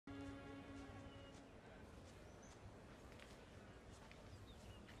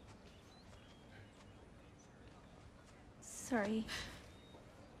Sorry.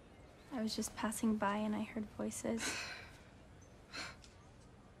 I was just passing by and I heard voices.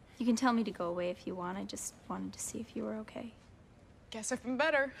 You can tell me to go away if you want. I just wanted to see if you were okay. Guess I've been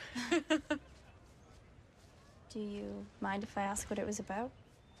better. Do you mind if I ask what it was about?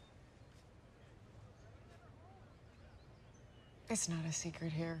 It's not a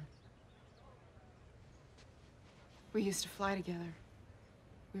secret here. We used to fly together.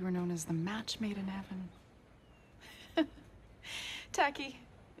 We were known as the match made in heaven. Tacky,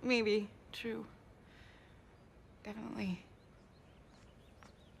 maybe, true. Definitely.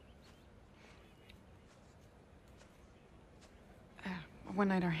 One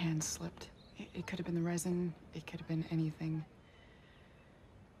night our hands slipped. It could have been the resin, it could have been anything.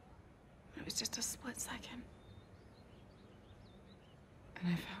 It was just a split second.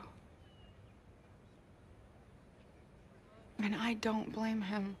 And I fell. And I don't blame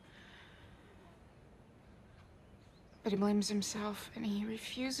him. But he blames himself, and he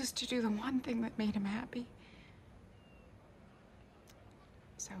refuses to do the one thing that made him happy.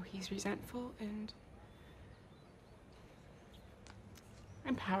 So he's resentful, and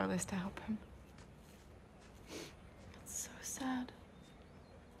I'm powerless to help him. It's so sad.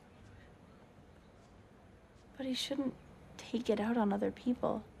 But he shouldn't take it out on other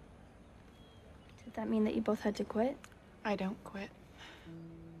people. Did that mean that you both had to quit? I don't quit.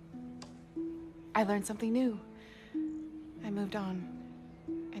 I learned something new. I moved on,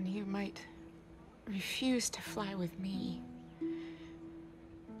 and he might refuse to fly with me.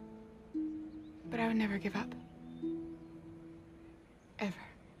 But I would never give up. Ever.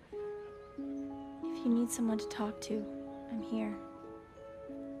 If you need someone to talk to, I'm here.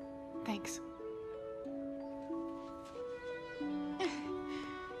 Thanks.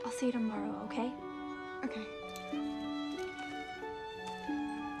 I'll see you tomorrow, okay? Okay.